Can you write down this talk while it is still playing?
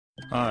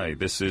Hi,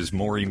 this is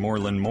Maury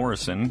Moreland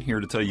Morrison, here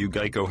to tell you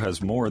Geico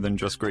has more than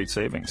just great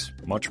savings.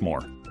 Much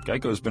more.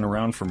 Geico's been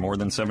around for more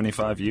than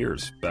 75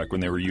 years, back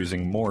when they were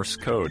using Morse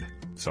code.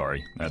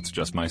 Sorry, that's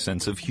just my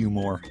sense of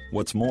humor.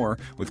 What's more,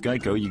 with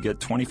Geico you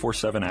get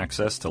 24/7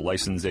 access to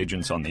licensed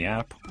agents on the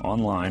app,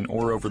 online,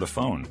 or over the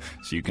phone,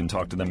 so you can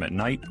talk to them at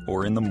night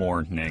or in the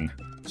morning.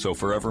 So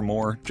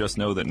forevermore, just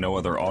know that no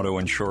other auto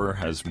insurer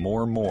has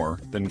more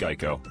than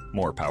Geico.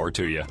 More power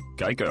to you.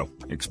 Geico.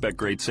 Expect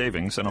great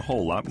savings and a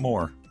whole lot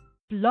more.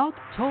 Blog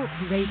Talk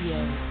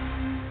Radio.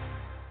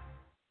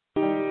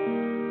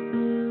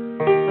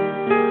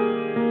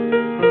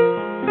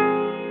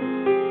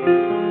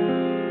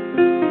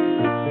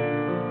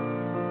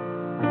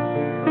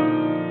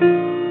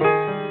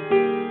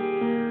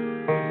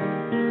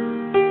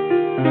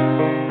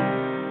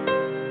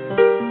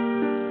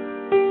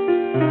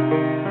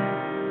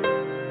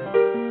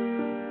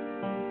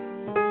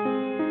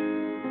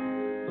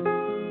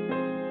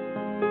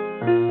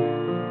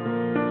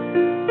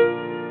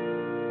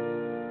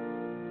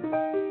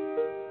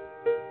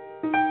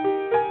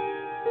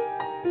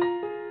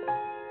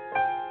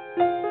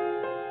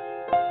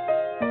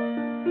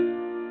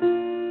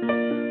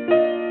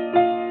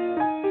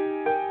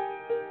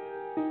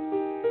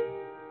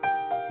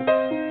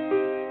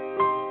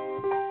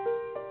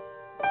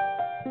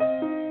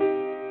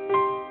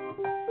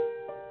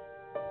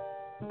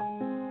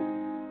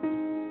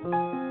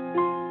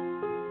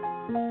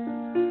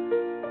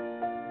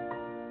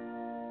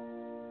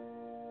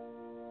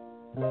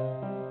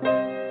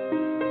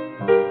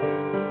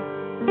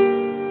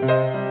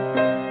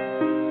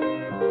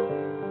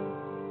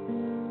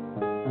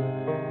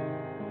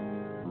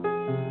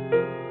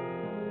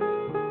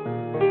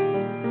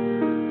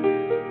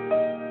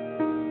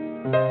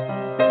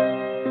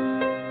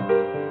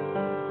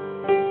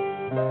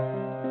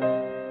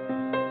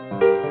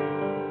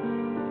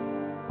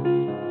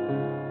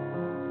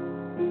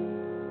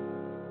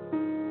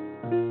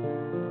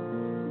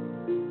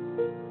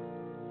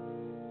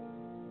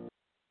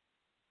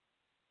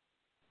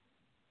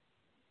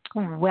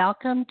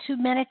 Welcome to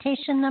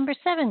meditation number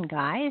 7,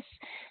 guys.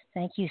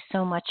 Thank you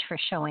so much for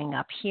showing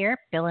up here.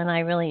 Bill and I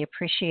really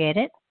appreciate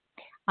it.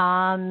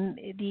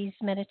 These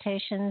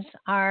meditations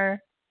are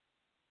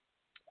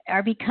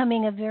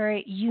becoming a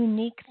very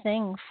unique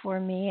thing for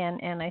me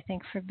and I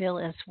think for Bill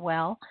as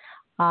well.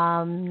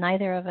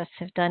 Neither of us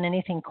have done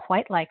anything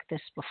quite like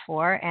this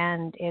before,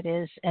 and it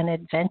is an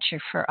adventure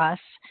for us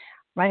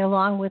right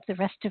along with the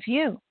rest of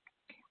you.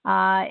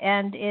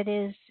 And it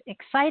is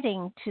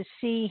exciting to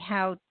see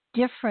how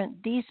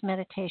different these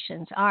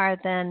meditations are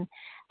than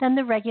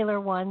the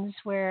regular ones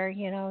where,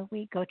 you know,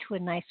 we go to a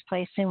nice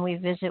place and we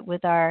visit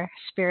with our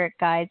spirit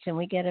guides and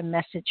we get a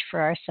message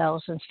for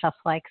ourselves and stuff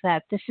like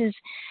that. This is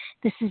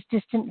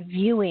distant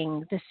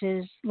viewing. This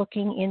is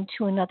looking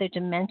into another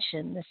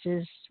dimension. This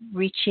is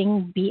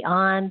reaching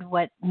beyond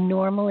what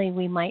normally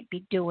we might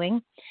be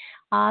doing.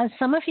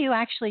 Some of you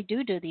actually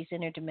do these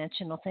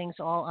interdimensional things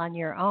all on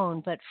your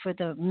own, but for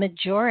the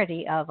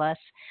majority of us,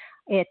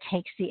 it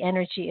takes the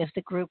energy of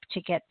the group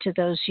to get to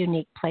those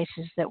unique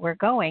places that we're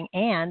going.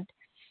 And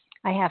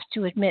I have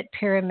to admit,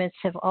 pyramids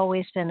have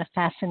always been a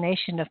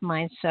fascination of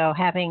mine. So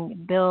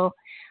having Bill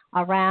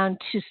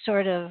around to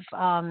sort of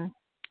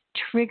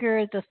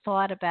trigger the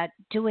thought about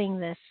doing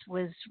this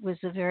was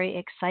a very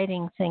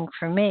exciting thing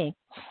for me.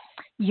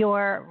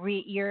 Your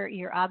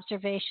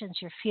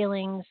observations, your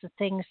feelings, the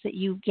things that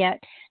you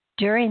get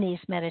during these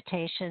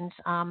meditations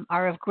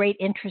are of great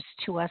interest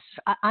to us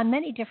on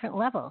many different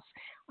levels.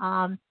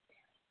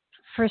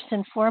 First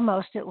and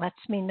foremost, it lets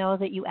me know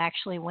that you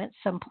actually went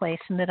someplace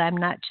and that I'm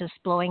not just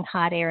blowing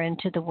hot air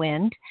into the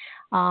wind.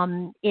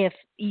 If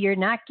you're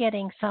not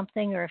getting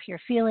something or if you're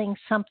feeling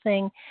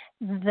something,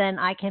 then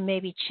I can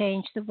maybe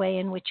change the way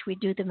in which we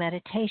do the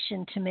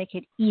meditation to make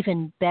it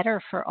even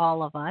better for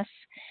all of us.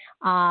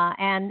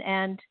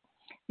 And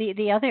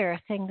the other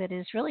thing that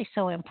is really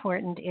so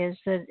important is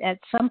that at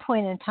some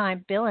point in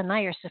time, Bill and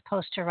I are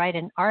supposed to write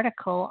an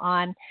article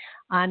on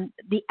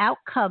the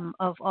outcome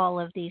of all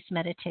of these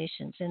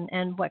meditations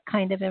and what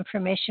kind of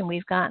information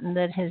we've gotten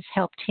that has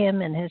helped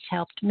him and has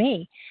helped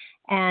me.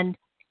 And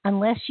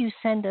unless you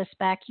send us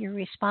back your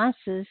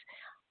responses,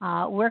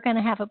 we're going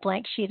to have a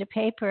blank sheet of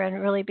paper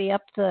and really be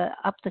up the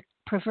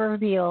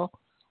proverbial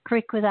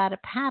creek without a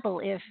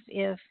paddle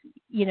if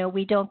you know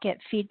we don't get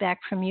feedback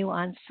from you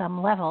on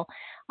some level.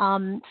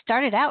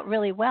 Started out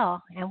really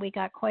well, and we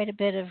got quite a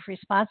bit of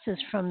responses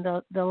from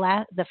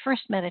the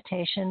first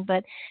meditation,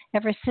 but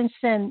ever since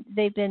then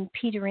they've been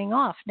petering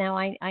off. Now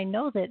I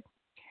know that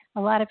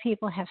a lot of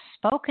people have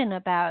spoken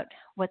about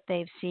what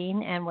they've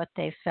seen and what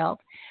they've felt,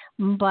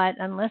 but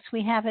unless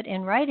we have it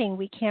in writing,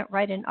 we can't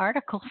write an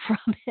article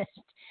from it.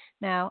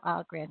 Now,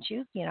 I'll grant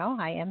you,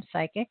 I am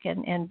psychic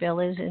and Bill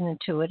is an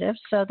intuitive,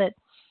 so that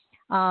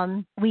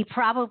we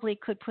probably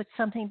could put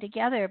something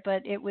together,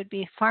 but it would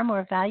be far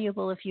more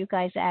valuable if you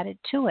guys added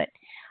to it.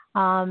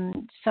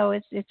 So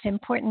it's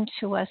important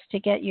to us to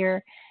get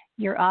your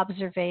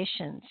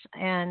observations.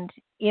 And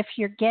if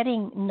you're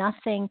getting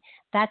nothing,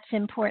 that's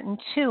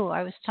important too.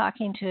 I was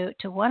talking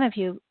to one of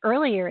you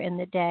earlier in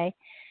the day,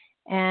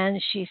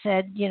 and she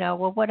said,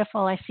 well, what if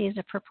all I see is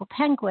a purple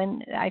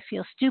penguin? I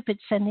feel stupid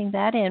sending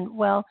that in.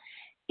 Well,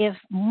 if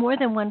more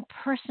than one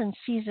person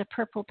sees a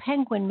purple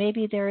penguin,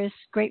 maybe there is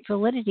great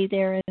validity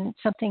there and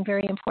something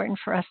very important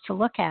for us to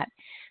look at.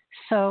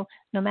 So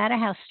no matter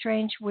how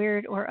strange,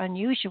 weird, or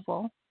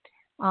unusual,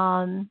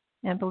 and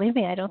believe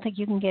me, I don't think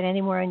you can get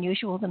any more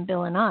unusual than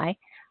Bill and I,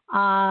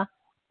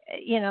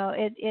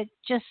 it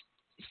just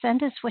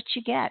send us what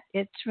you get.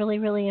 It's really,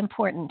 really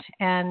important.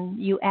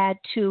 And you add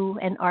to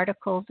an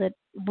article that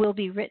will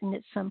be written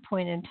at some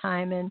point in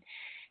time and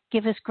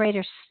give us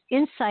greater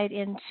insight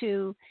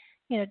into,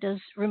 does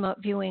remote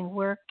viewing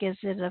work? Is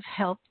it of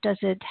help? Does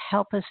it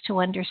help us to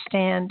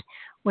understand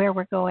where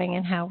we're going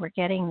and how we're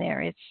getting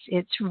there?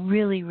 It's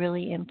really,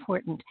 really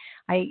important.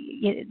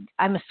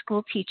 I'm a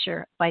school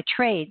teacher by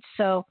trade,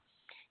 so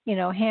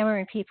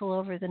hammering people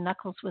over the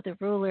knuckles with a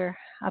ruler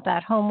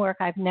about homework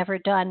I've never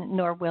done,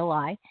 nor will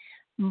I.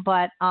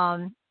 But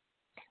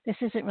this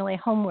isn't really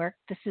homework.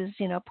 This is,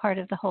 part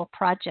of the whole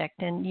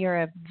project, and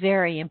you're a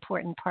very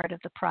important part of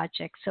the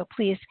project. So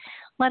please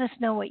let us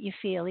know what you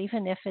feel,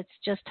 even if it's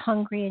just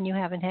hungry and you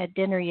haven't had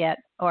dinner yet,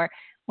 or,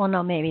 well,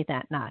 no, maybe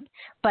that not.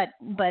 But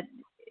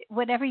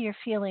whatever you're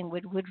feeling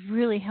would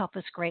really help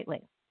us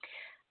greatly.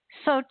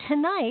 So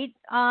tonight,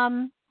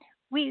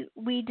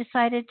 we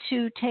decided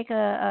to take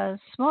a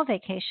small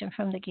vacation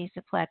from the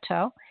Giza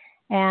Plateau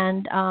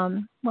and,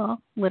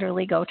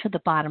 literally go to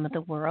the bottom of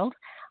the world.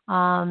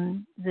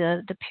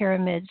 The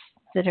pyramids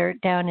that are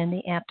down in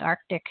the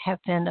Antarctic have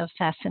been of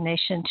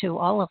fascination to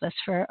all of us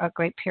for a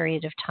great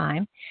period of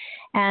time.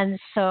 And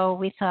so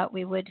we thought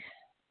we would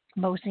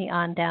mosey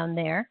on down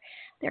there.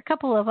 There are a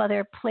couple of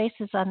other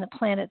places on the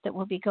planet that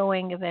we'll be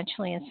going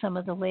eventually in some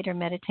of the later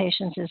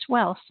meditations as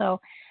well. So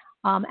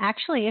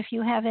actually, if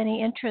you have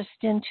any interest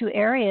into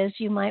areas,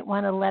 you might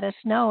want to let us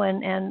know,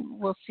 and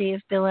we'll see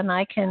if Bill and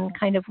I can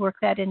kind of work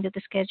that into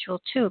the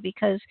schedule too,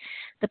 because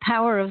the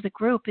power of the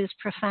group is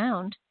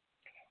profound,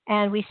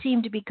 and we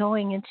seem to be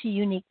going into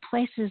unique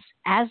places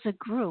as a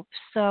group.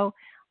 So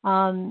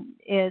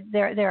there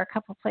are a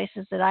couple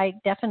places that I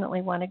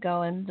definitely want to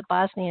go, and the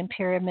Bosnian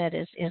Pyramid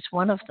is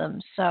one of them.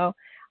 So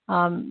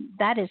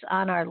that is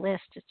on our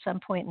list at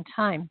some point in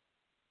time.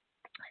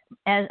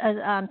 As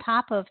on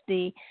top of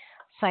the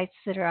sites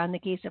that are on the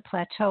Giza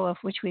Plateau, of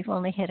which we've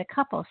only hit a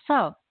couple.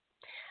 So,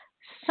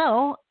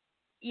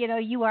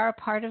 you are a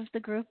part of the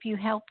group. You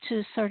help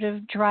to sort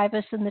of drive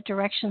us in the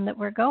direction that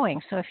we're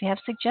going. So if you have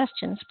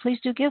suggestions, please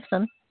do give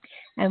them,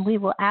 and we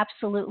will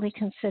absolutely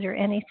consider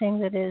anything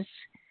that is,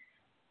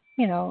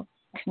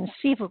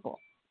 conceivable.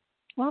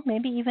 Well,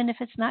 maybe even if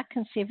it's not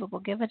conceivable,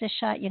 give it a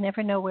shot. You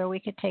never know where we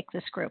could take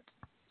this group.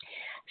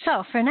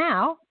 So for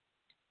now,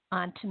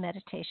 on to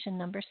meditation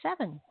number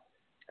 7,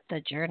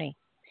 the journey.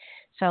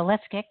 So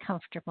let's get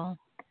comfortable,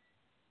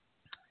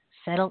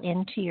 settle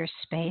into your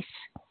space,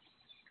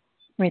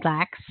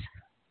 relax,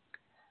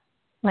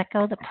 let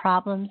go of the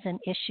problems and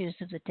issues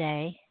of the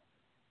day,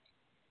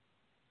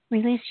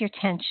 release your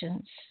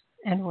tensions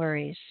and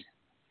worries,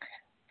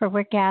 for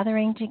we're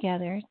gathering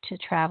together to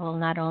travel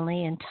not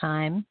only in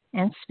time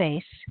and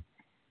space,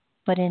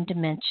 but in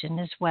dimension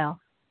as well.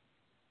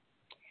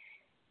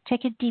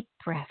 Take a deep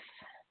breath,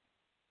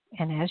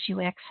 and as you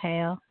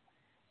exhale,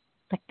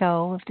 let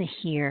go of the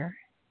here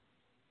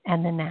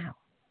and the now.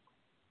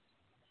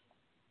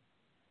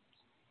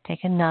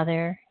 Take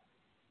another,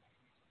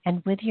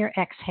 and with your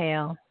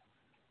exhale,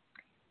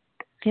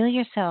 feel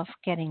yourself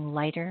getting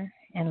lighter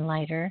and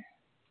lighter,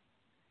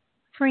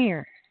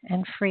 freer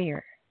and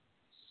freer.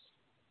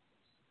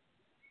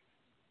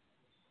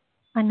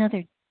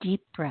 Another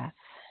deep breath,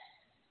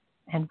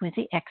 and with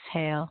the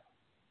exhale,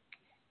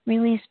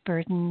 release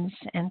burdens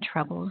and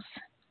troubles,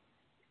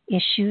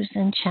 issues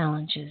and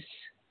challenges,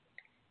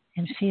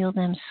 and feel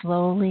them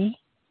slowly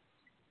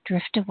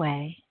drift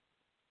away,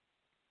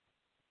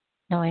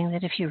 knowing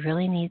that if you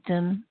really need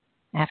them,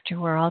 after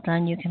we're all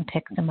done, you can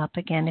pick them up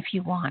again if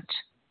you want.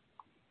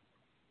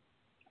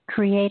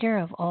 Creator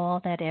of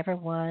all that ever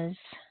was,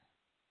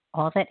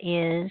 all that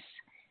is,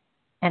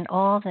 and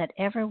all that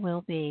ever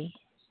will be,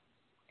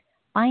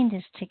 bind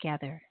us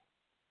together.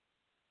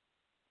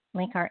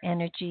 Link our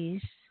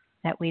energies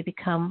that we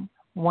become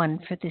one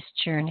for this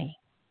journey.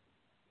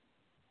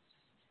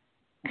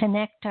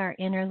 Connect our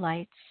inner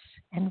lights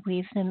and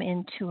weave them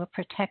into a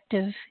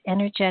protective,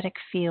 energetic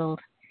field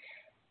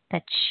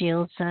that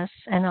shields us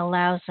and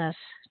allows us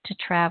to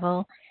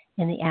travel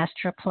in the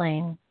astral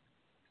plane,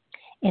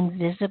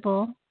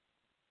 invisible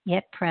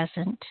yet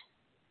present,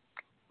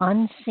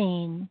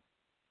 unseen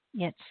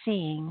yet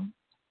seeing,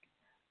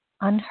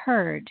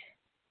 unheard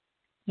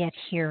yet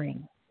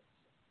hearing,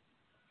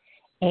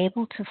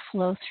 able to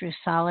flow through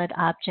solid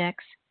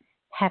objects,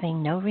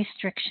 having no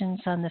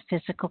restrictions on the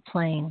physical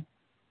plane.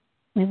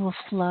 We will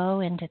flow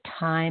into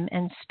time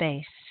and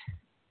space.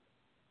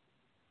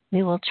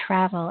 We will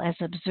travel as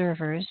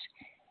observers,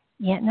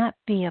 yet not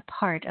be a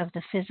part of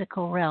the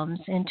physical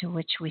realms into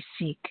which we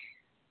seek.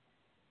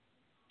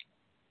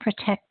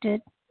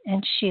 Protected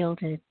and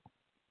shielded,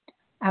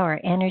 our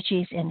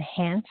energies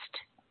enhanced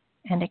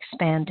and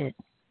expanded,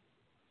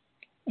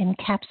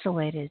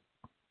 encapsulated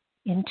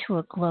into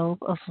a globe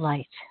of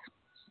light.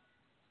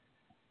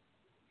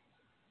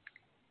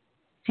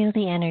 Feel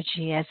the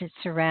energy as it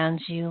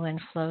surrounds you and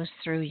flows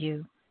through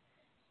you,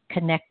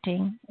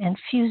 connecting and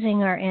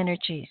fusing our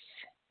energies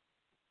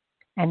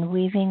and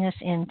weaving us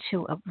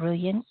into a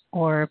brilliant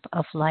orb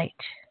of light.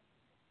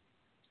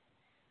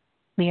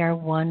 We are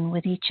one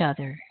with each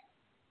other.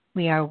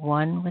 We are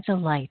one with the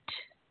light.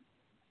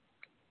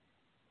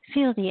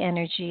 Feel the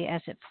energy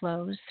as it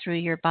flows through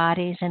your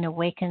bodies and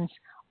awakens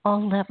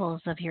all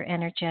levels of your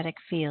energetic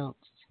fields.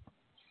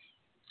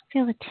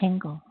 Feel a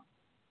tingle.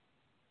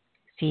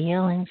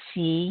 Feel and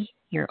see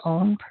your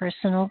own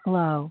personal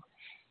glow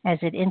as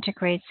it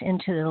integrates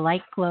into the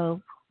light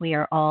globe we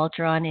are all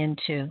drawn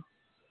into.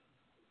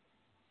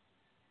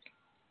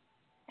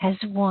 As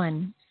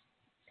one,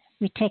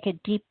 we take a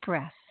deep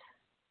breath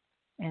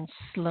and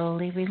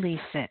slowly release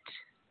it.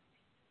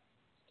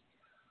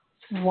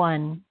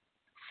 One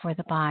for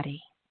the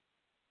body.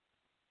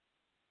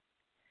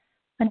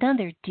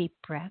 Another deep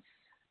breath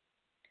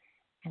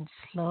and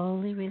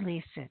slowly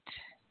release it.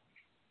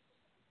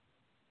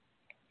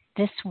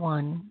 This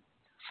one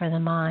for the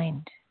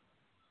mind.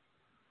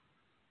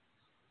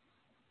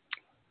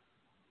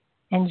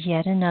 And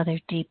yet another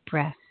deep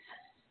breath.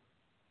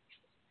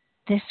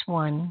 This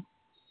one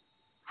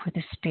for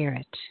the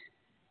spirit.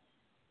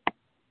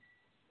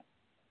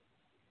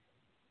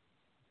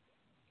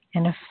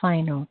 And a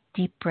final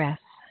deep breath,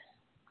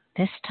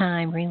 this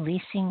time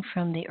releasing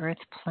from the earth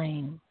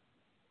plane,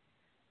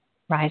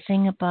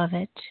 rising above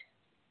it,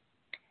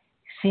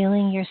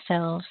 feeling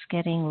yourselves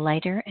getting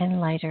lighter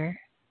and lighter,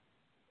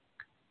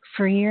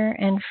 freer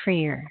and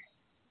freer,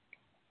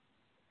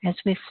 as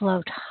we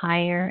float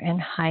higher and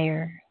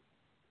higher,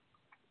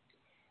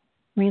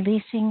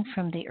 releasing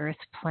from the earth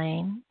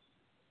plane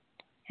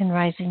and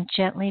rising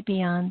gently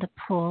beyond the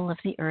pull of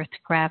the earth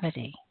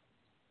gravity.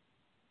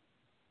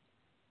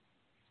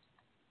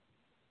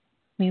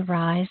 We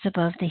rise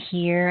above the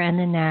here and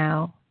the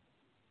now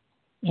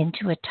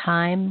into a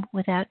time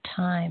without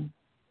time.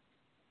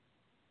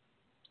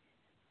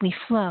 We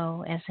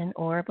flow as an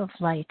orb of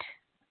light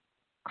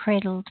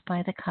cradled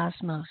by the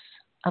cosmos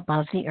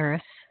above the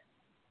earth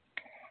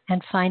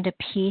and find a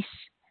peace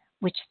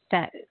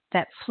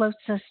that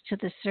floats us to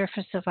the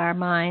surface of our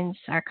minds,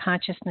 our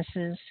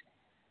consciousnesses.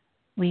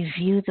 We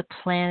view the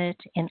planet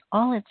in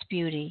all its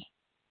beauty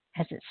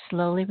as it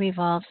slowly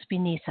revolves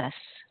beneath us,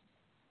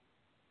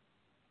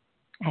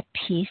 at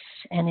peace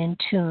and in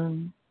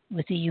tune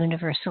with the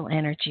universal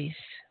energies.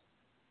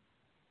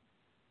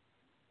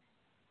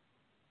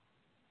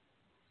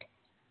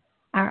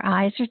 Our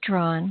eyes are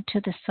drawn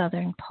to the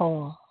southern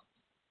pole,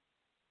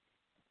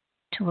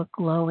 to a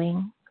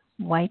glowing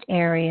white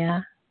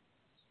area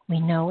we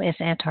know as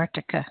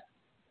Antarctica.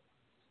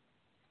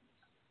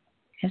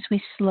 As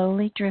we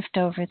slowly drift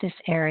over this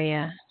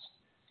area,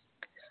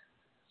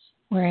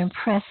 we're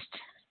impressed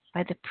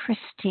by the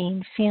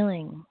pristine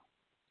feeling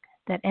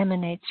that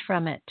emanates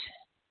from it.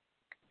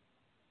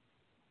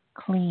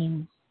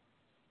 Clean,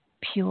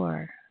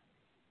 pure,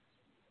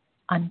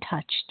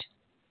 untouched.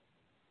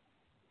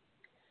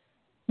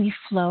 We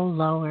flow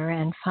lower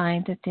and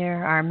find that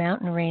there are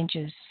mountain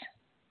ranges.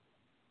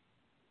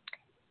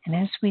 And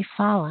as we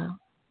follow,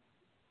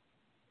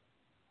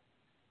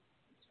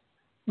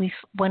 we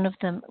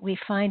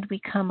find we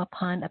come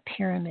upon a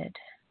pyramid,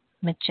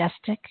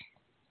 majestic,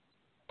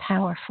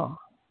 powerful,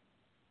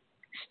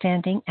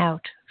 standing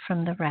out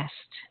from the rest.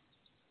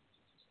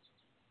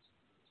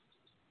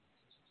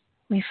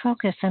 We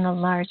focus on a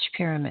large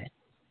pyramid.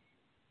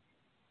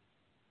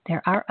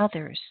 There are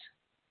others,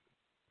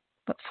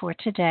 but for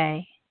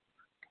today,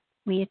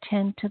 we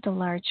attend to the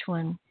large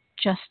one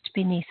just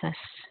beneath us.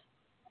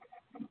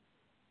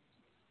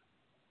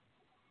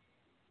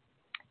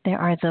 There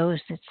are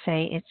those that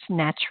say it's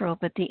natural,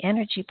 but the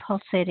energy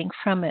pulsating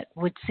from it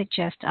would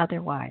suggest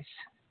otherwise.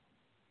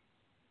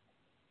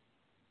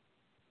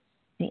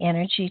 The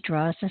energy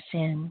draws us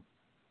in,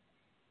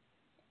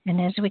 and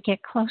as we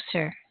get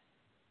closer,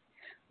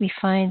 we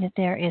find that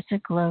there is a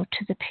glow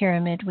to the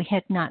pyramid we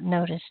had not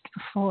noticed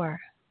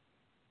before.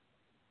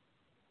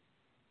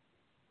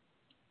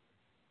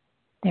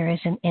 There is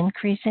an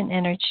increase in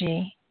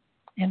energy,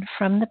 and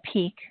from the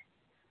peak,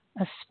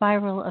 a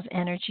spiral of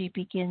energy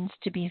begins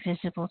to be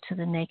visible to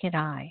the naked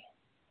eye.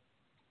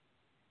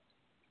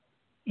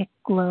 It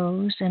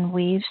glows and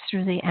weaves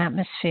through the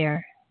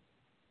atmosphere,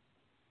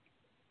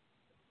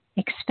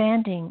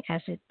 expanding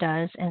as it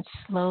does, and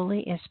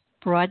slowly it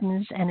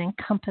broadens and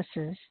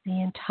encompasses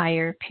the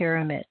entire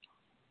pyramid.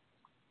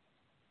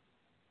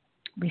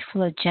 We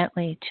flow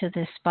gently to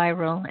this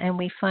spiral, and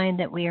we find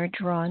that we are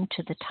drawn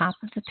to the top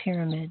of the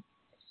pyramid.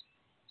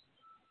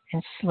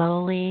 And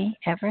slowly,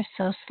 ever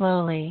so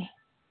slowly,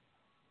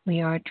 we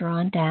are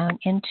drawn down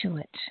into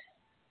it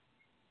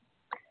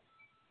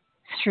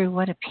through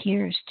what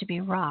appears to be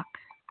rock,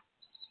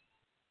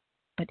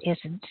 but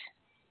isn't.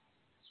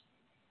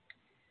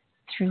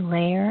 Through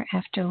layer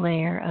after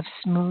layer of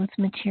smooth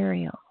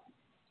material,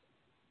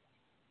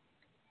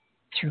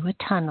 through a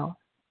tunnel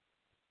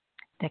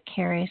that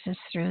carries us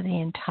through the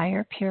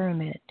entire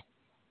pyramid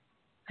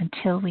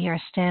until we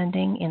are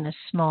standing in a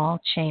small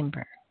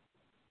chamber.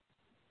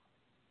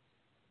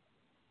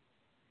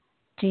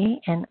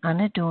 Empty and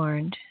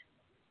unadorned,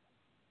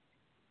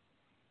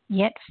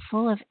 yet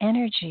full of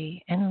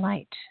energy and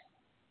light.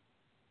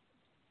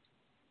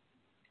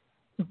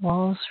 The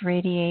walls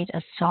radiate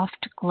a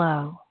soft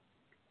glow,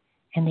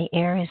 and the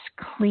air is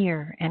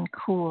clear and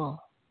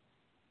cool.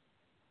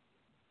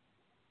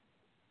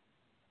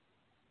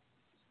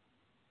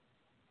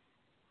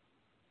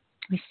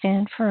 We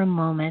stand for a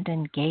moment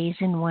and gaze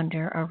in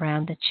wonder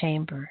around the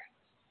chamber.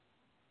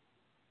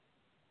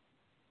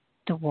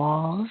 The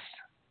walls,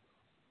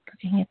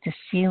 looking at the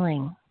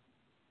ceiling,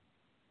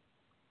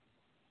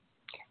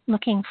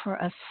 looking for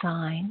a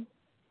sign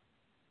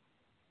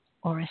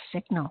or a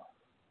signal,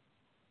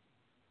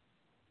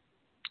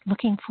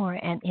 looking for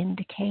an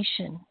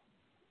indication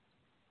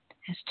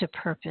as to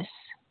purpose,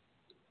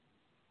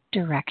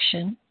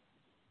 direction,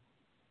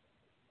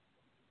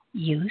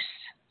 use.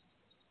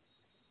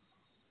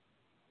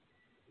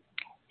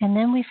 And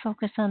then we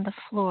focus on the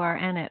floor,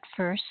 and at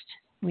first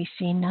we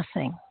see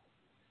nothing.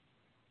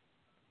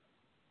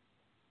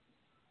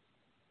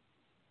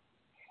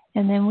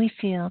 And then we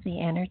feel the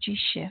energy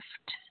shift.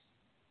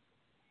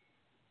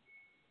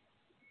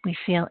 We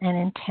feel an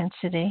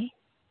intensity,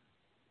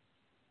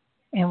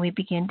 and we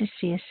begin to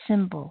see a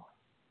symbol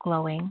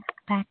glowing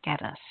back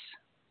at us.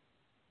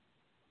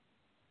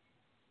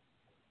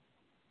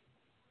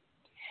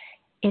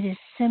 It is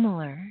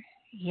similar,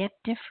 yet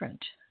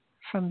different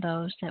from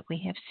those that we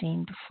have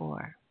seen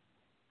before.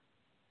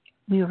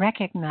 We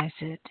recognize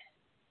it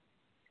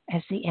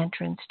as the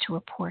entrance to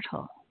a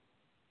portal,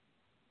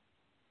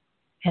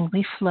 and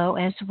we flow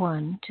as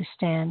one to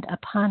stand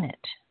upon it.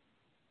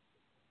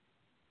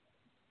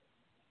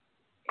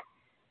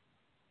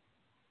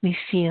 We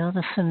feel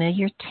the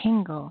familiar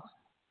tingle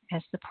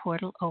as the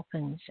portal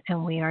opens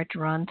and we are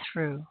drawn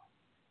through,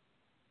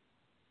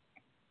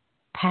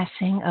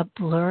 passing a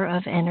blur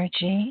of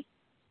energy,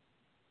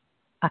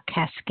 a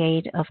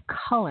cascade of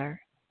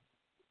color,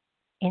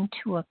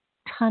 into a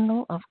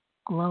tunnel of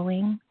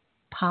glowing,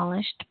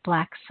 polished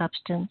black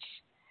substance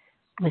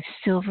with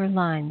silver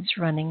lines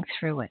running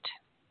through it.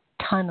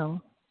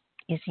 Tunnel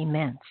is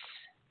immense.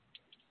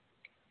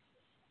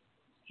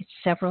 It's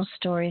several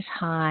stories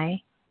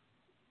high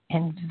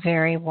and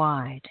very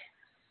wide.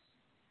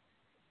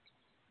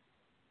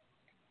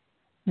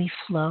 We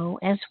flow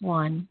as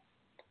one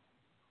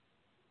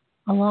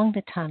along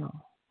the tunnel,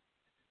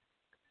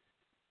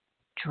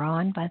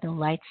 drawn by the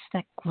lights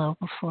that glow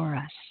before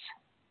us,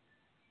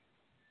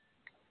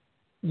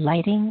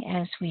 lighting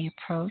as we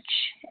approach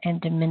and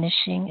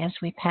diminishing as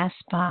we pass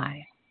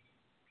by.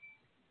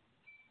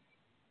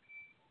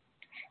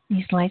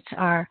 These lights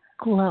are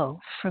glow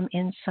from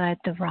inside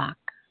the rock,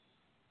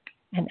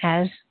 and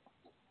as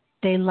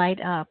they light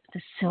up,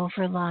 the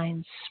silver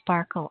lines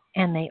sparkle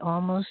and they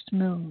almost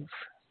move.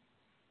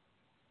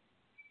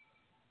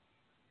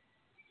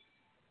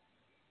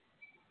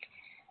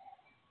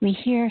 We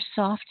hear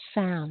soft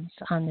sounds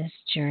on this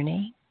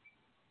journey,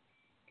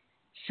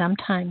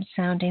 sometimes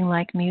sounding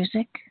like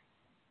music,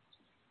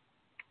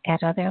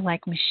 at other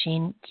like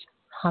machines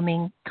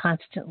humming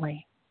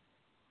constantly.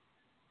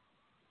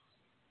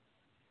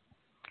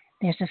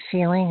 There's a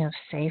feeling of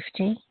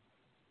safety,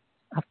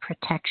 of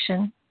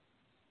protection,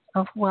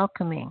 of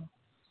welcoming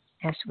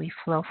as we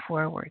flow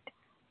forward.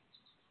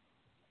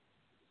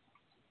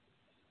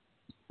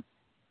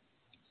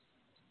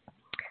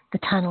 The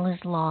tunnel is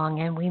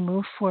long and we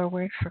move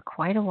forward for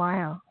quite a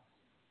while.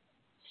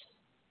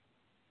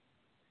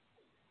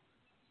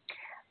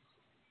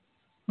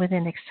 With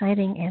an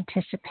exciting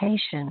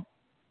anticipation,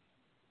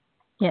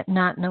 yet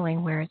not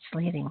knowing where it's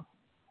leading.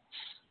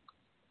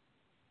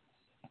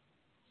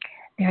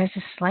 There is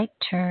a slight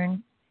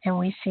turn and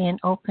we see an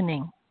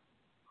opening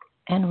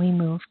and we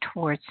move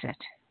towards it.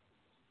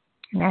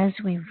 And as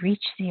we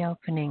reach the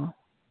opening,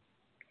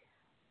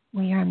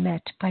 we are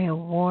met by a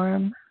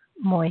warm,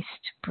 moist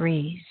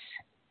breeze.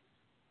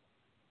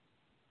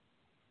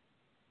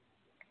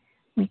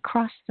 We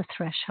cross the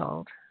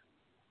threshold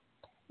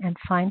and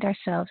find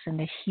ourselves in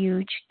a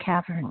huge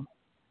cavern.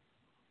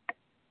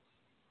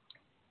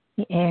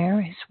 The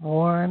air is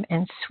warm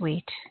and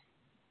sweet.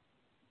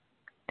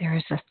 There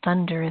is a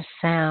thunderous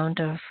sound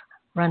of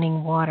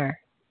running water.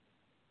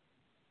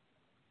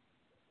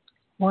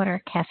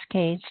 Water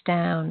cascades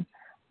down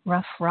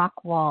rough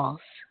rock walls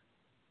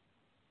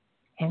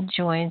and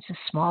joins a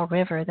small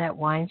river that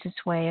winds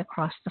its way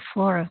across the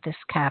floor of this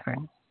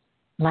cavern.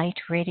 Light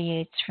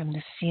radiates from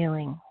the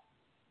ceiling.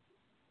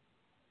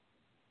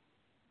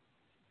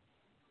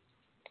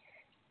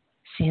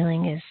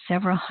 Ceiling is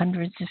several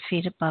hundreds of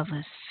feet above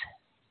us.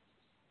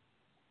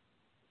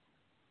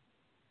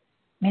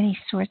 Many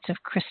sorts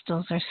of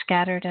crystals are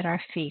scattered at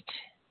our feet.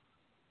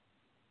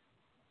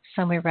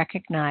 Some we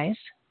recognize,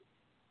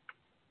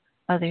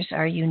 others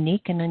are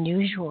unique and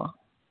unusual.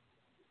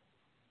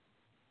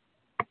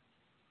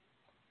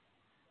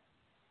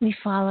 We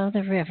follow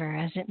the river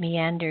as it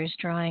meanders,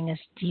 drawing us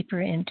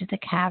deeper into the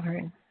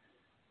cavern.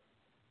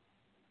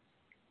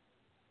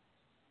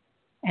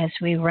 As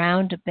we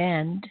round a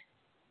bend,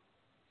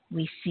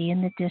 we see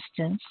in the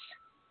distance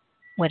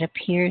what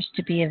appears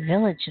to be a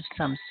village of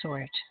some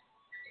sort.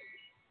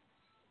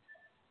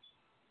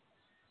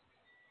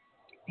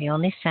 The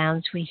only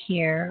sounds we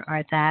hear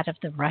are that of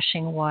the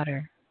rushing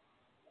water.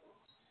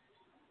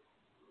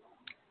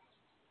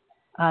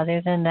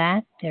 Other than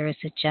that, there is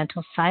a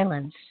gentle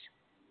silence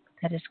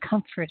that is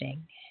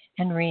comforting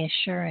and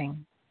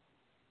reassuring.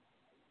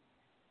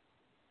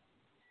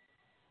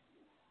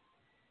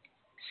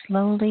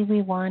 Slowly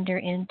we wander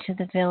into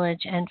the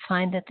village and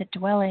find that the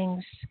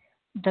dwellings,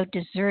 though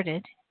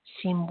deserted,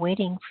 seem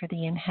waiting for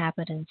the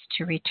inhabitants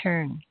to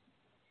return.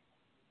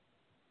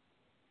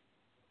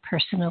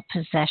 Personal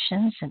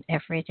possessions and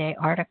everyday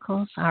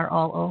articles are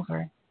all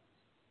over.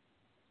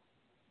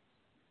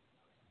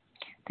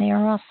 They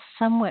are all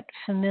somewhat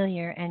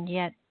familiar and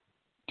yet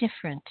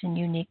different in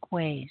unique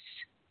ways.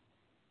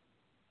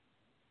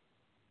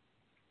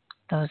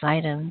 Those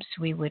items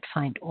we would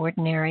find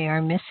ordinary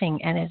are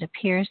missing, and it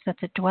appears that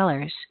the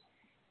dwellers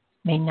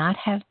may not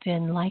have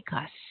been like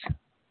us,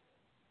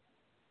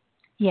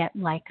 yet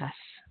like us.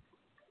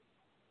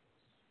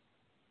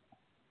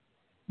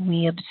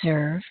 We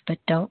observe but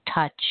don't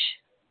touch,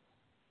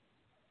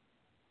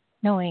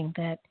 knowing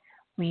that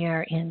we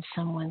are in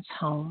someone's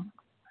home,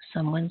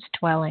 someone's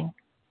dwelling.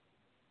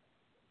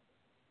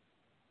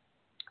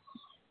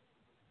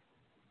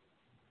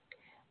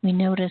 We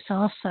notice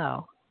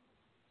also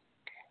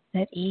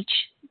that each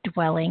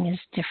dwelling is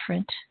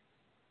different.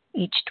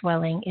 Each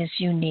dwelling is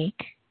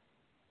unique.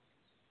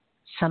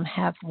 Some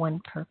have one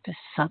purpose,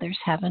 others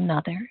have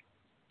another.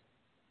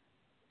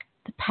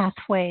 The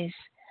pathways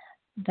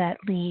that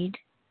lead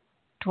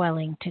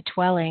dwelling to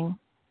dwelling,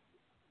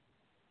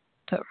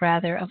 but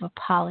rather of a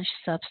polished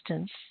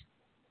substance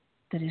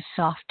that is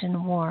soft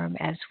and warm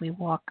as we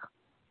walk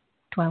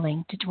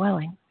dwelling to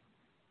dwelling.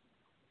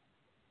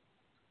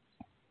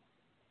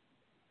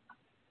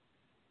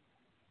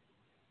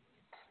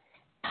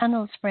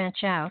 Tunnels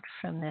branch out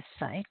from this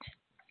site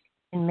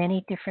in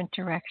many different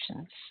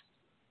directions,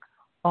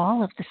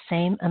 all of the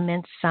same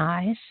immense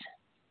size.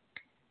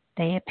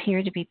 They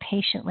appear to be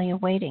patiently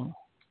awaiting.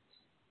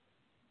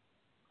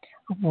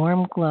 A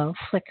warm glow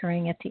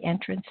flickering at the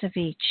entrance of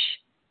each,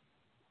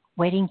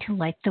 waiting to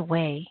light the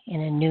way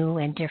in a new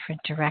and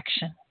different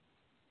direction.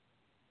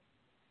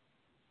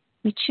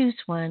 We choose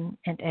one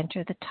and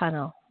enter the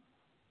tunnel,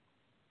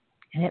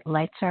 and it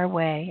lights our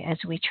way as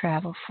we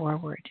travel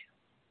forward.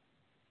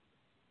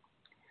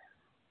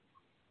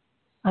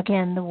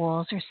 Again, the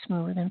walls are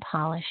smooth and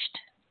polished,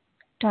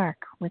 dark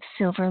with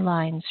silver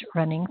lines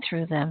running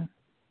through them.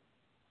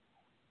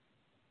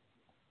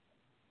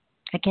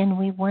 Again,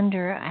 we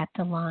wonder at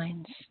the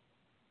lines.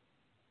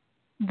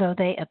 Though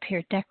they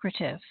appear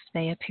decorative,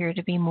 they appear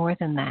to be more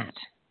than that.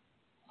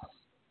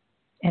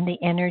 And the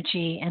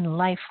energy and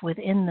life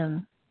within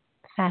them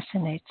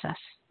fascinates us.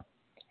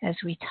 As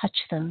we touch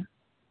them,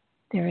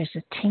 there is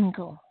a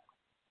tingle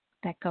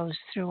that goes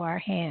through our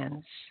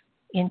hands,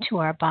 into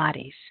our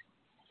bodies,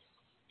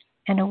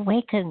 and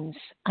awakens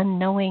a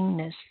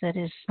knowingness that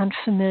is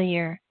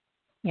unfamiliar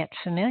yet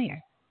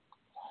familiar.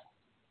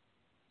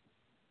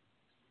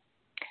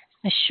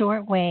 A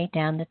short way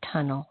down the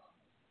tunnel,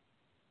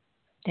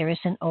 there is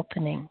an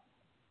opening.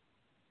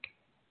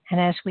 And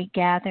as we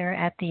gather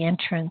at the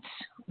entrance,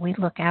 we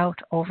look out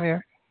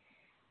over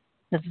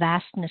the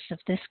vastness of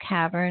this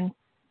cavern.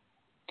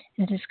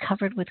 It is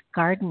covered with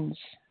gardens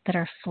that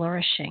are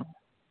flourishing,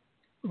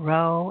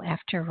 row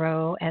after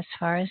row, as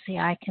far as the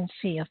eye can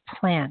see, of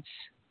plants,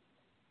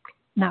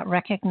 not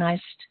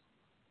recognized,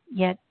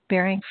 yet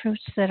bearing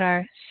fruits that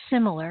are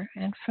similar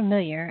and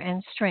familiar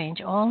and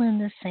strange, all in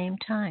the same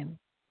time.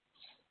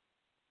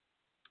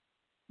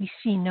 We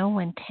see no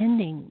one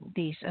tending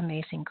these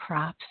amazing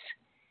crops,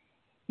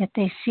 yet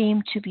they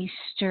seem to be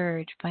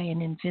stirred by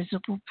an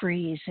invisible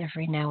breeze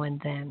every now and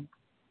then.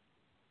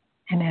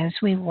 And as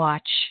we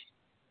watch,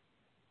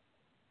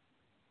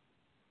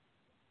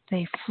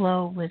 they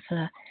flow with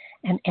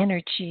an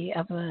energy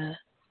of an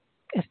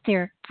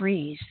etheric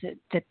breeze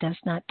that does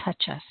not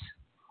touch us.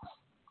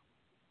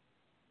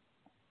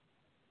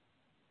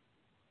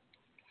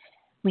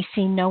 We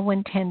see no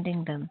one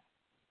tending them.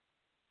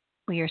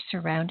 We are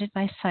surrounded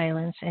by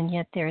silence, and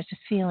yet there is a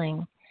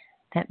feeling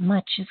that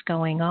much is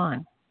going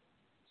on.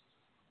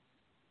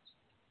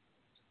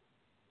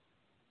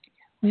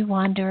 We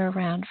wander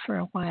around for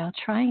a while,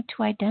 trying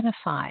to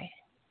identify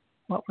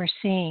what we're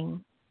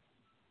seeing.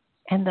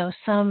 And though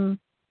some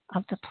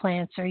of the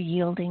plants are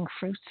yielding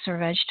fruits or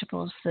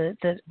vegetables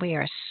that we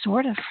are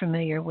sort of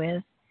familiar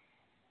with,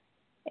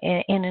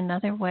 in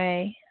another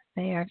way,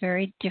 they are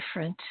very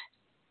different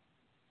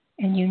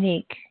and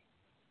unique.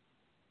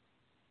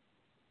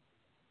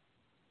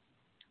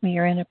 We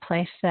are in a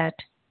place that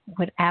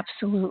would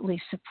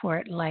absolutely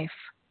support life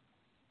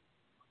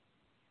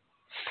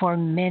for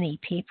many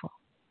people.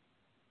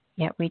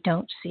 Yet we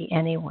don't see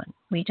anyone.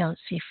 We don't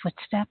see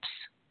footsteps.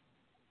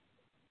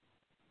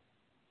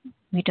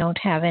 We don't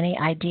have any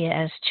idea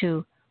as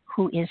to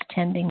who is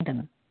tending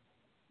them.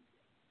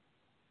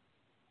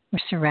 We're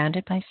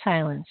surrounded by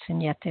silence,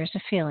 and yet there's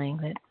a feeling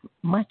that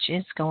much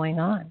is going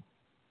on.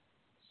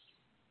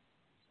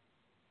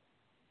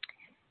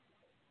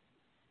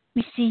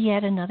 We see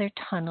yet another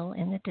tunnel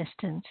in the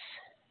distance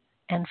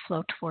and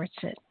flow towards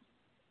it.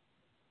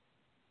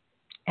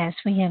 As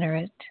we enter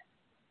it,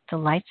 the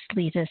lights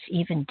lead us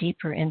even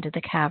deeper into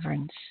the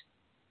caverns.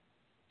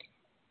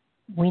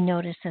 We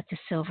notice that the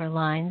silver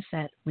lines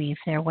that weave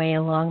their way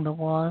along the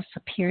walls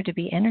appear to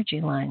be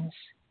energy lines.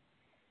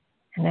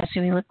 And as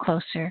we look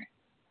closer,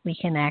 we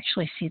can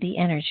actually see the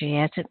energy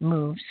as it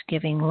moves,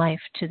 giving life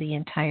to the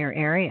entire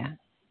area.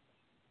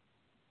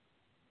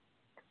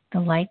 The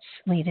lights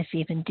lead us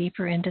even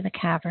deeper into the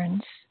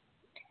caverns,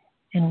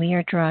 and we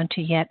are drawn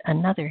to yet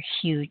another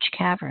huge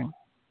cavern.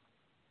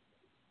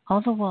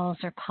 All the walls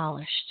are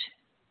polished,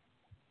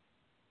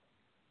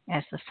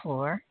 as the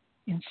floor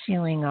and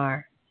ceiling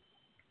are.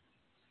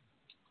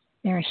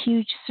 There are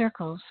huge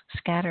circles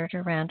scattered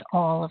around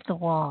all of the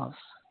walls,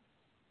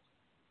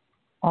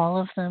 all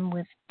of them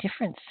with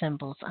different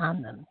symbols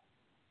on them.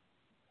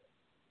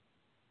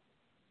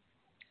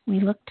 We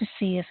look to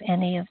see if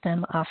any of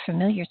them are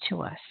familiar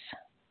to us.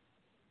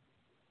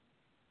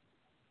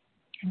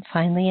 And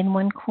finally, in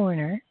one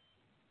corner,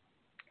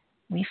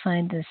 we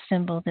find the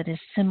symbol that is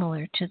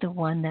similar to the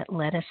one that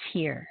led us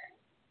here.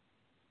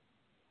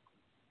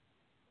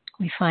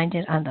 We find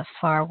it on the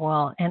far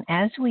wall, and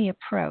as we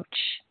approach,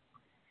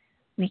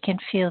 we can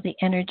feel the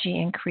energy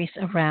increase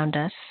around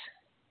us.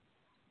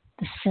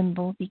 The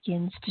symbol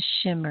begins to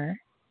shimmer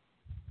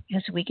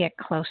as we get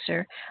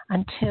closer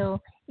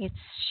until it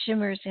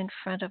shimmers in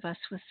front of us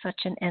with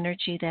such an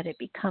energy that it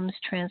becomes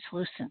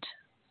translucent.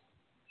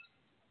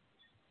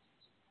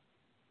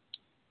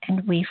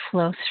 And we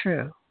flow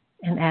through.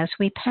 And as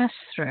we pass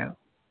through,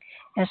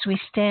 as we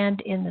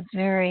stand in the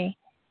very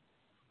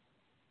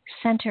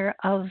center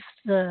of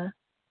the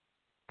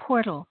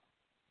portal,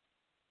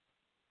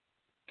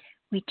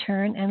 we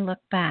turn and look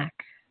back.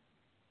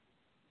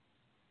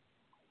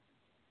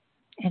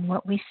 And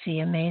what we see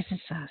amazes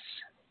us.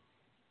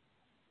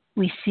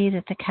 We see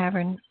that the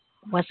cavern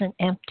wasn't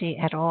empty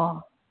at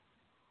all.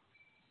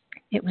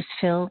 It was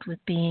filled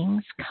with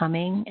beings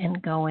coming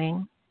and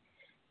going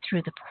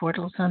through the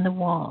portals on the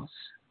walls.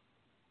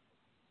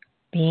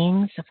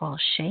 Beings of all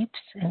shapes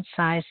and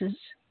sizes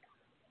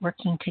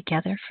working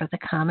together for the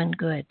common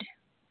good,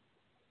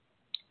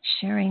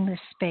 sharing this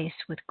space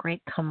with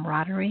great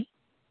camaraderie,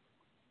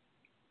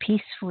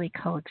 peacefully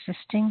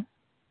coexisting,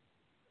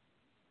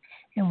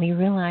 and we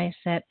realized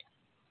that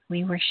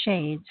we were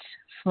shades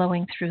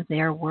flowing through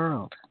their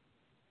world,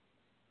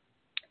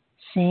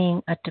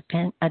 seeing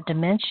a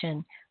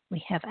dimension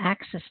we have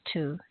access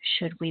to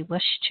should we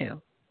wish to.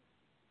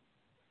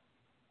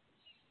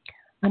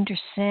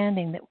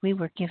 Understanding that we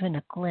were given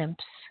a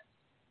glimpse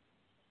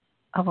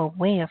of a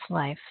way of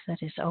life that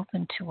is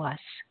open to us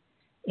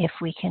if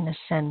we can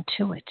ascend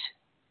to it.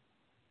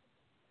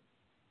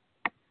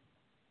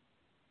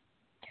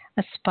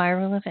 A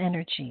spiral of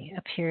energy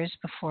appears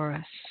before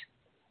us,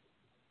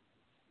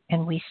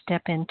 and we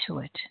step into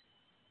it,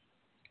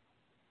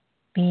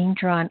 being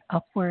drawn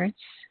upwards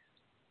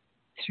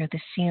through the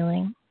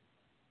ceiling,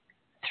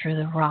 through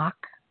the rock,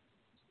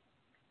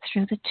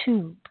 through the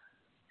tube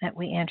that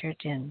we entered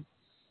in,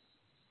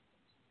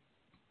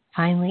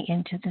 finally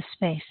into the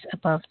space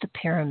above the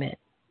pyramid,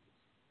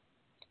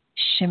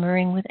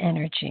 shimmering with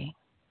energy,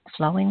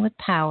 flowing with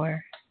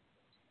power,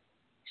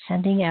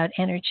 sending out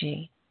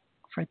energy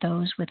for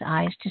those with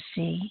eyes to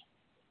see,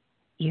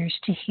 ears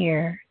to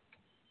hear,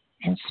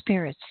 and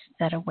spirits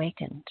that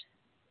awakened.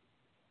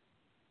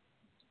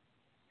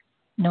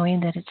 Knowing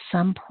that at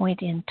some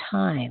point in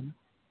time,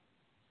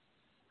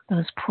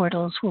 those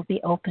portals will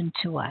be open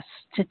to us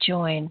to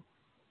join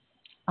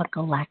a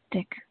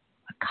galactic,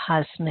 a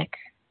cosmic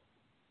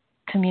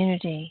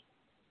community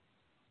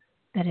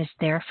that is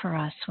there for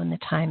us when the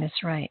time is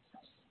right.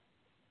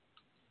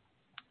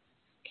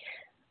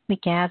 We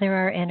gather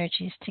our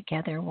energies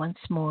together once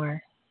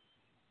more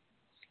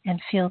and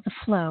feel the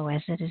flow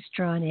as it is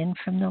drawn in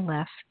from the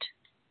left,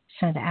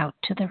 sent out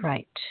to the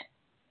right.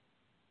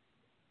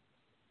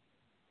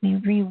 We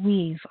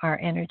reweave our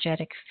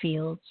energetic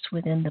fields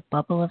within the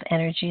bubble of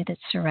energy that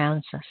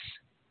surrounds us.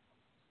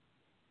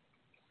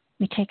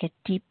 We take a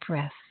deep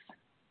breath,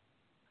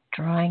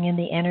 drawing in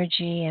the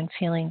energy and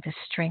feeling the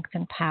strength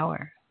and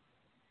power.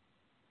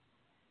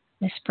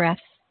 This breath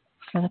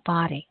for the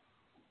body.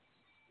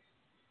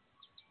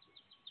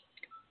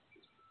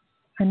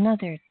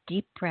 Another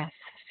deep breath,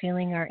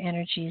 feeling our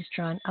energies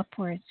drawn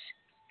upwards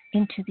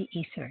into the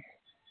ether.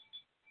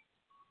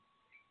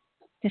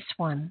 This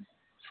one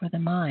for the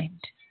mind.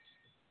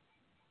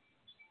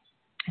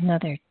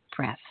 Another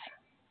breath.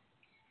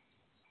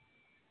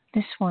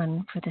 This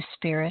one for the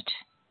spirit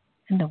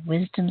and the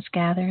wisdoms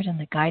gathered and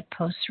the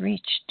guideposts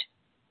reached.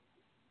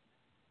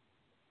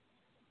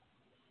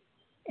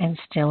 And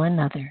still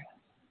another.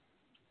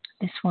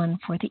 This one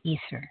for the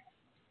ether,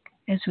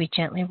 as we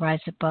gently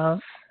rise above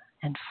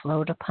and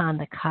float upon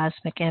the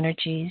cosmic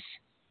energies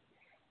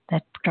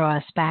that draw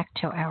us back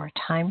to our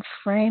time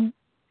frame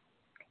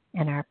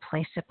and our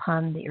place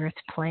upon the earth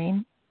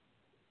plane.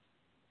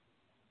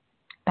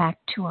 back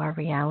to our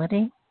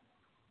reality.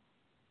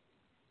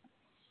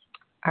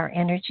 Our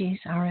energies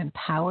are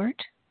empowered,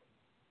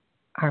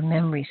 our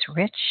memories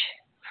rich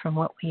from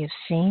what we have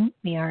seen.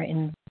 We are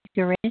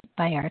invigorated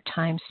by our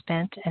time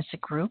spent as a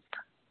group.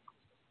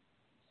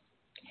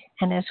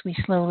 And as we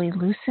slowly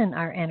loosen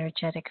our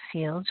energetic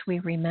fields, we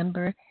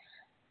remember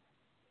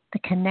the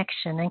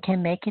connection and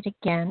can make it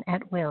again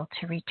at will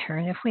to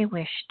return if we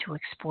wish to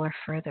explore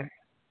further.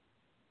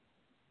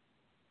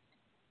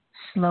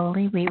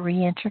 Slowly, we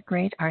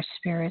reintegrate our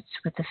spirits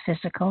with the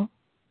physical,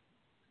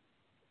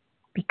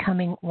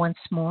 becoming once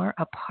more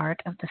a part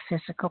of the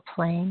physical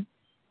plane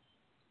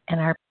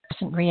and our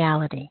present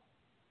reality.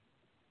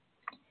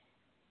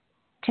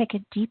 Take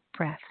a deep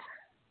breath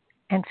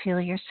and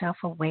feel yourself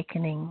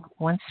awakening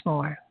once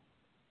more.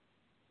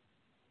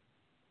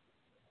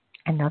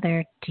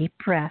 Another deep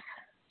breath,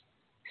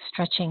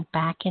 stretching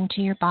back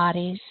into your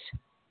bodies,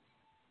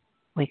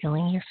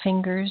 wiggling your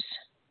fingers,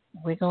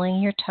 wiggling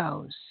your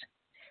toes,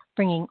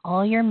 bringing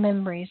all your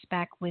memories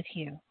back with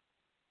you.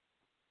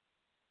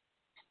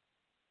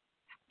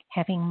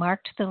 Having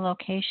marked the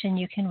location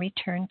you can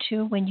return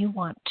to when you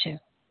want to.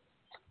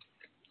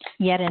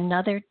 Yet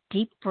another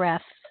deep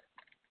breath,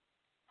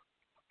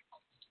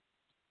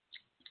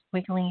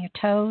 wiggling your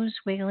toes,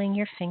 wiggling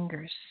your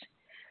fingers,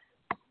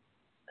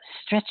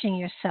 stretching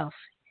yourself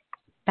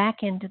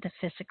back into the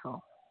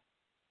physical.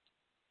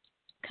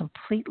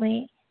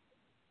 Completely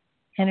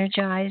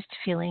energized,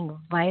 feeling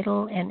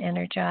vital and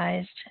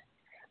energized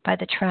by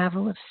the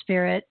travel of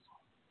spirit,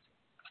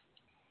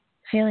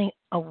 feeling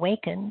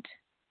awakened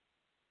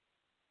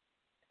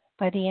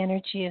by the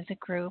energy of the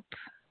group,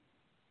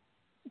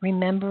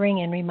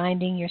 remembering and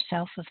reminding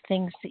yourself of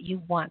things that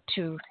you want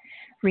to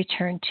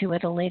return to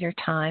at a later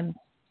time.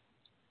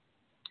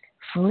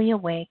 Fully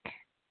awake,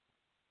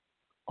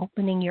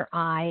 opening your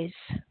eyes,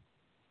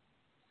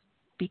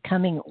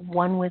 becoming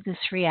one with this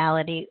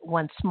reality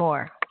once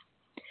more.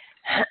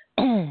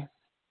 I'm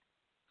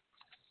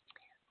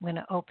going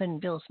to open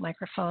Bill's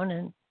microphone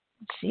and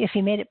see if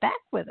he made it back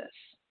with us.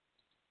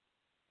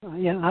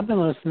 Yeah, I've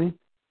been listening.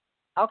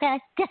 Okay.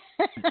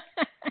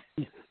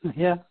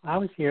 Yeah, I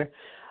was here.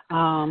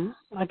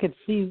 I could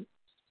see,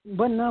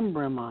 what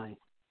number am I?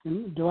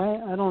 Do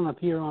I don't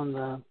appear on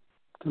the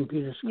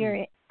computer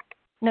screen.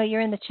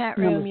 You're in the chat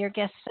room. Number. You're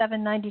guest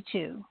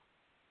 792.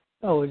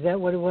 Oh, is that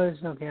what it was?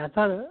 Okay, I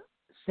thought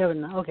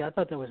 7. Okay, I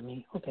thought that was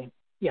me. Okay,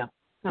 yeah.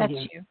 That's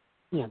here. you.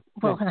 Yeah.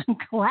 Well, I'm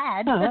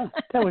glad.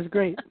 That was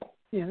great.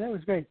 Yeah, that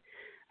was great.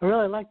 I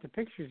really liked the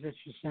pictures that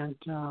you sent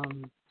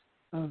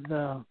of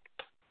the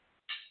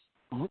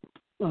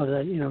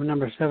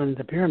number 7,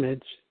 the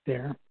pyramids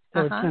there.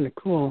 That was kind of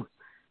cool.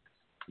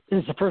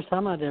 It's the first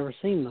time I'd ever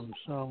seen them,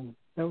 so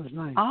that was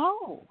nice.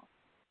 Oh.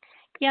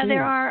 Yeah,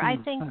 there are, I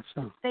think,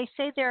 they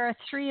say there are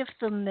 3 of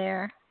them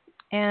there.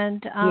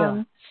 And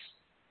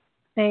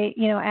they,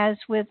 as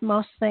with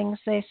most things,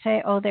 they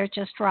say, oh, they're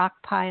just rock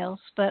piles,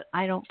 but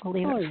I don't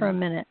believe it for a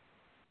minute.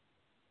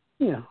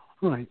 Yeah,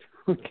 right.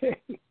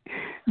 Okay.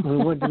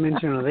 Well, what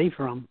dimension are they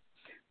from?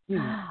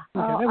 Yeah.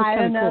 Okay, that was I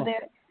don't know. Cool.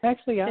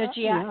 Actually,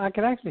 I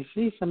could actually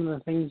see some of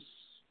the things,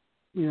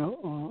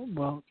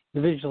 well,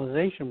 the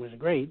visualization was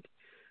great.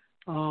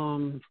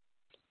 And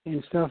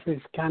stuff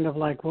is kind of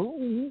like,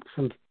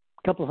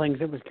 couple of things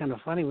that was kind of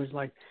funny was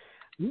like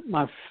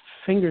my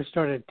fingers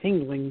started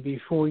tingling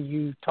before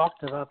you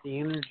talked about the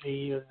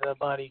energy of the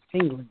body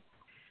tingling.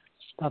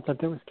 I thought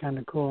that was kind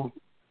of cool.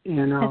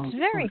 And it's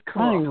very cool.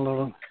 Crying a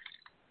little.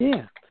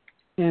 Yeah.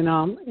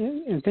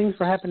 And things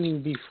were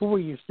happening before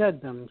you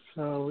said them,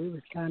 so it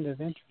was kind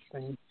of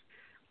interesting.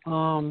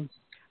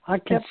 I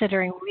kept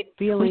considering we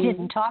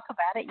didn't talk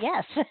about it.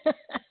 Yes.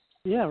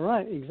 Yeah.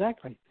 Right.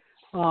 Exactly.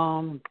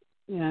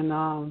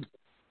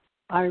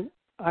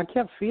 I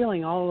kept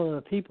feeling all of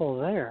the people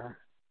there.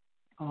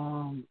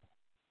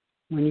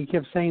 When you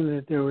kept saying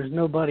that there was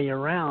nobody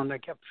around, I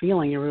kept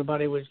feeling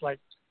everybody was like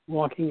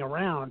walking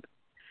around.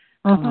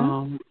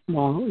 While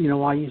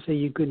you say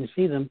you couldn't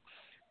see them,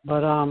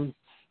 but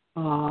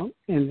and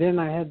then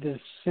I had this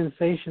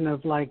sensation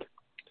of like,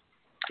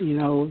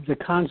 the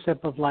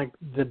concept of like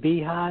the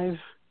beehive.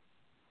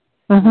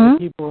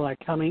 People were like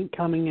coming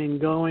and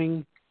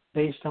going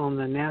based on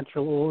the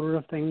natural order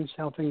of things,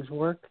 how things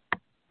work.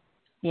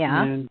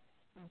 Yeah. And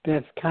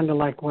that's kind of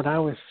like what I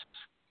was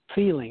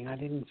feeling. I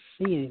didn't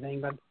see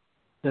anything, but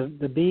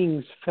the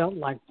beings felt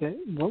like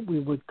what we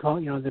would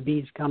call, the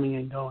bees coming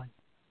and going.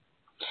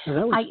 So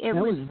that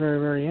was very,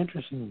 very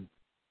interesting.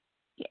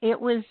 It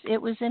was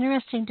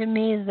interesting to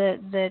me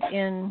that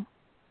in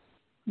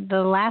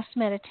the last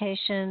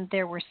meditation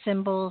there were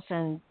symbols,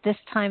 and this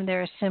time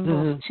there are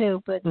symbols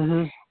too, but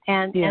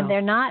and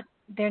they're not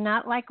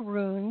like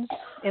runes.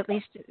 At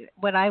least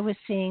what I was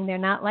seeing, they're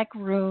not like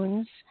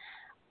runes.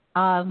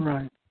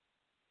 Right.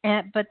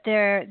 But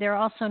they're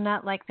also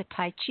not like the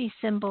Tai Chi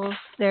symbols.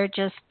 They're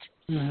just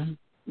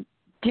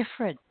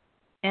different,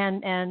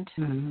 and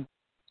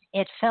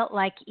it felt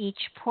like each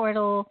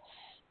portal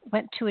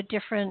went to a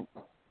different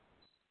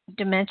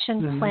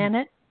dimension,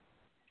 planet,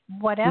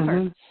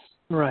 whatever.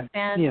 Right.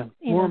 And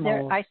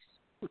wormhole.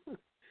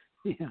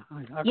 Yeah,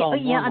 I call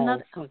them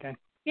wormholes. Okay.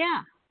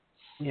 Yeah.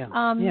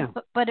 Yeah.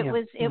 But it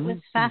was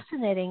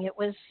fascinating. It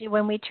was,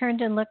 when we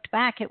turned and looked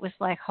back, it was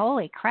like,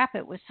 holy crap!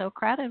 It was so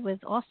crowded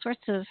with all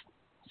sorts of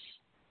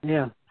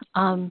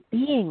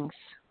beings.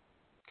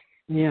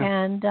 Yeah.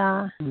 And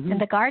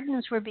the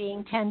gardens were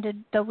being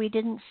tended, though we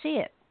didn't see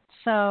it.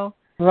 So.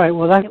 Right.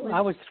 Well,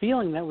 I was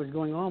feeling that was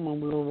going on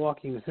when we were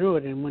walking through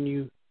it, and when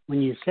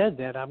you said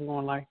that, I'm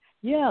going like,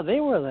 yeah,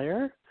 they were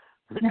there.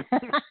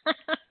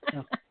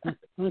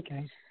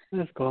 Okay,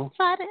 that's cool.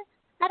 So out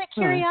of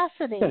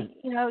curiosity,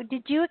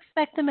 did you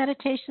expect the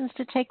meditations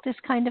to take this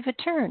kind of a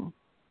turn?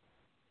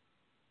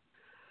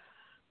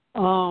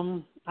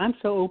 I'm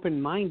so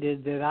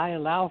open-minded that I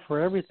allow for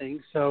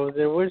everything, so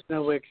there was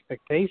no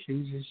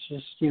expectations. It's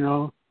just,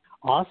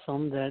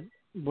 awesome that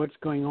what's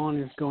going on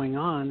is going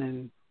on,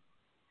 and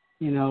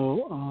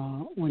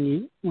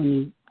when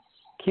you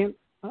can't,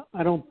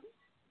 I don't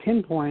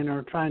pinpoint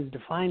or try to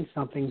define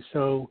something,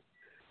 so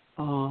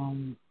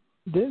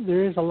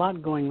there is a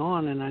lot going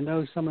on, and I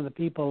know some of the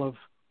people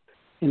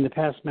in the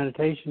past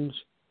meditations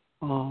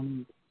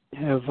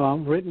have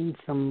written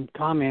some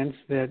comments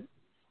that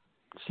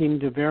seem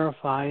to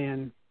verify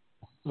and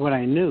what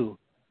I knew.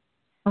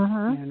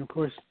 And of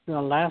course,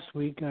 last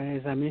week,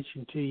 as I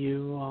mentioned to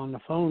you on the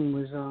phone,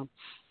 was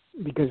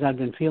because I'd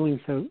been feeling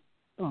so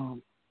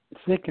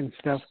sick and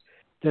stuff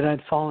that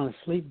I'd fallen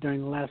asleep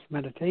during the last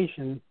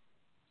meditation.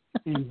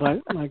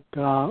 But like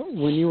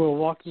when you were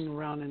walking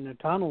around in the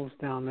tunnels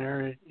down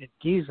there at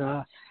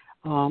Giza,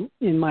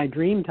 in my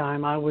dream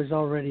time, I was at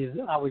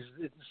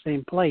the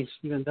same place,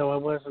 even though I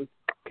wasn't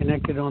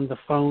connected on the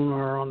phone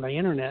or on the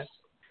internet.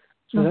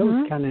 So that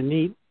was kind of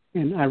neat.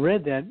 And I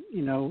read that,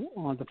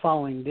 on the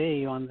following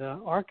day on the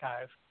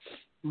archive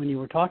when you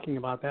were talking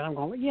about that. I'm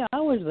going, yeah, I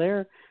was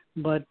there,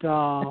 but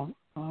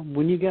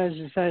when you guys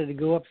decided to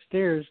go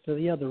upstairs to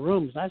the other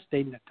rooms, I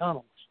stayed in the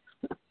tunnels.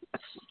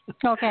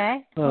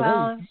 Okay.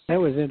 Well, that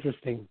was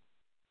interesting.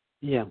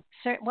 Yeah.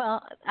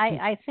 Well,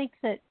 I think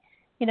that,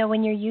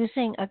 when you're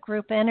using a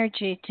group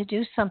energy to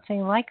do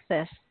something like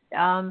this,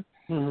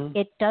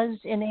 it does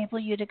enable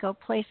you to go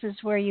places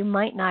where you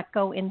might not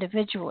go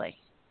individually.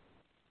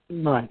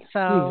 Right.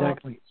 So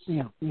exactly.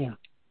 Yeah.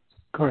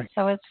 Correct.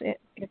 So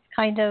it's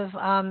kind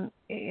of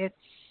it's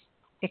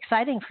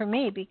exciting for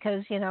me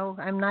because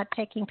I'm not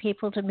taking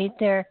people to meet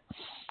their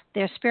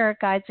spirit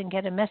guides and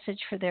get a message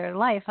for their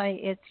life.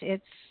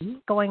 It's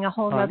going a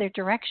whole other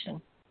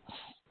direction.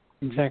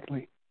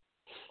 Exactly.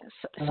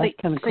 So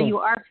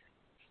cool.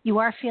 You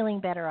are feeling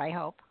better, I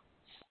hope.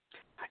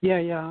 Yeah.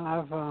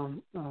 I've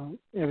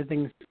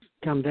everything's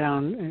come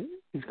down.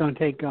 It's going to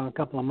take a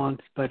couple of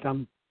months, but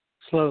I'm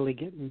slowly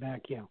getting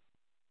back. Yeah.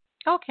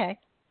 Okay.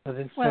 So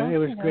it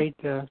was great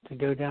to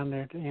go down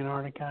there to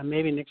Antarctica.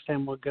 Maybe next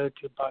time we'll go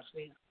to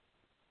Bosnia.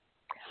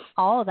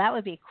 Oh, that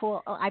would be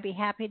cool. I'd be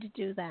happy to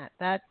do that.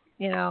 The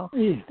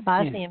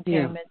Bosnian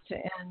pyramids.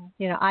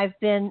 And, I've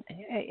been,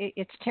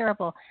 it's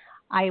terrible.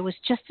 I was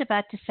just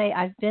about to say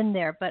I've been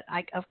there, but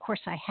of course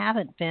I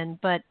haven't been.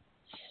 But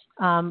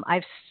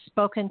I've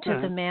spoken to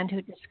the man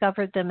who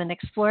discovered them and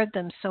explored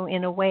them. So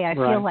in a way, I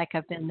feel like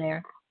I've been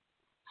there.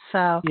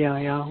 So yeah.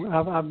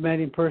 I've met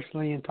him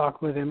personally and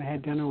talked with him,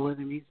 had dinner with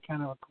him. He's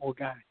kind of a cool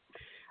guy.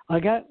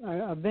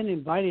 I've been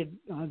invited.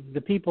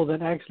 The people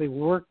that actually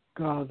work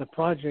the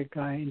project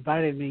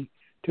invited me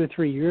 2 or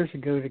 3 years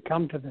ago to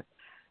come to the.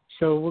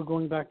 So we're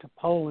going back to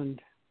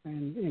Poland,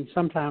 and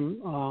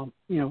sometime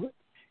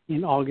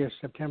in August,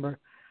 September.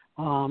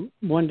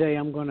 One day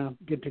I'm going to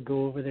get to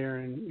go over there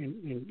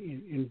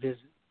and visit.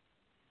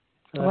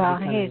 So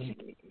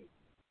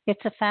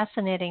it's a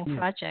fascinating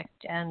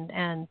project,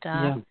 and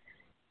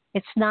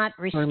it's not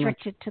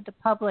restricted to the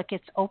public.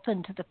 It's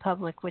open to the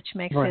public, which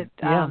makes it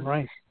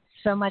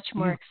so much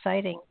more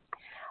exciting.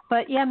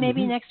 But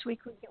maybe next week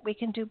we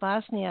can do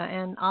Bosnia,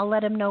 and I'll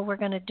let him know we're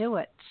going to do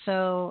it.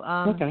 So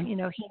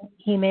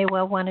he may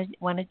well want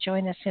to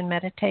join us in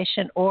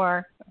meditation,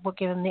 or we'll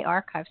give him the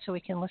archive so we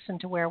can listen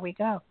to where we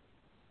go.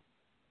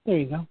 There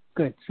you go.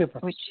 Good, super.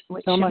 Which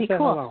should be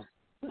cool.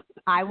 Hello.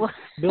 I will.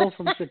 Bill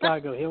from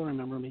Chicago, he'll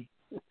remember me.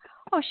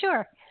 Oh,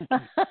 sure.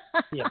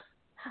 Yeah,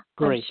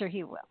 great. I'm sure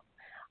he will.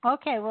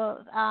 Okay,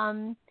 well,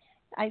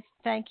 I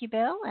thank you,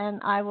 Bill,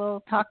 and I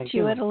will talk to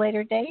you at a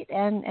later date.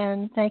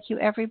 And thank you,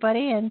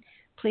 everybody. And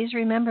please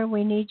remember,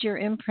 we need your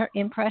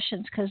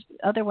impressions, because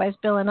otherwise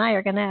Bill and I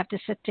are going to have to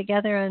sit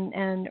together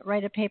and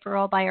write a paper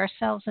all by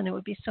ourselves, and it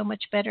would be so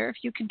much better if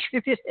you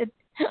contributed.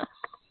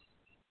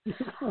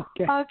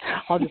 Okay.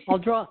 I'll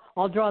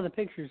draw the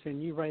pictures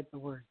and you write the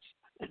words.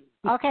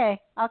 Okay,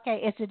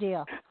 it's a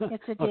deal.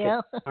 It's a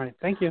deal. Okay. All right,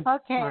 thank you.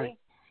 Okay. All right.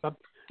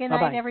 Good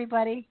night,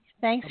 everybody.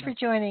 Thanks for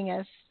joining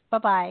us.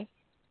 Bye-bye.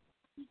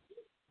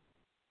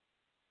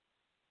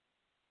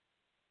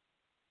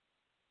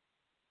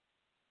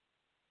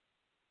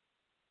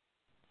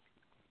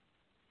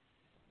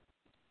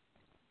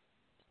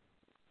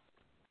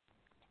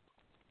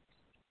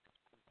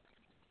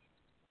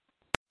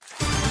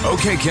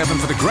 Okay, Kevin,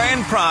 for the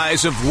grand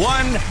prize of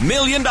 $1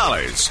 million.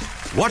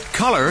 What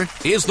color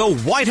is the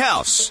White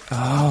House?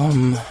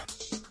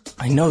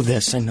 I know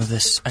this.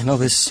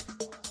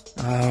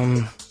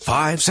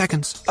 5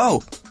 seconds.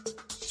 Oh,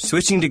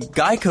 switching to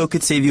Geico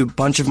could save you a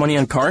bunch of money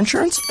on car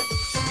insurance?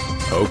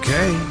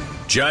 Okay.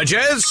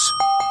 Judges?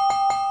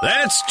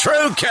 That's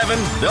true, Kevin.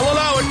 They'll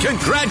allow it.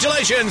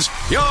 Congratulations.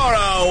 You're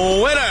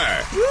a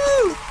winner.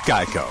 Woo!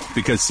 Geico,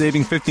 because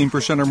saving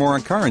 15% or more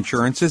on car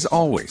insurance is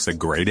always a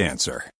great answer.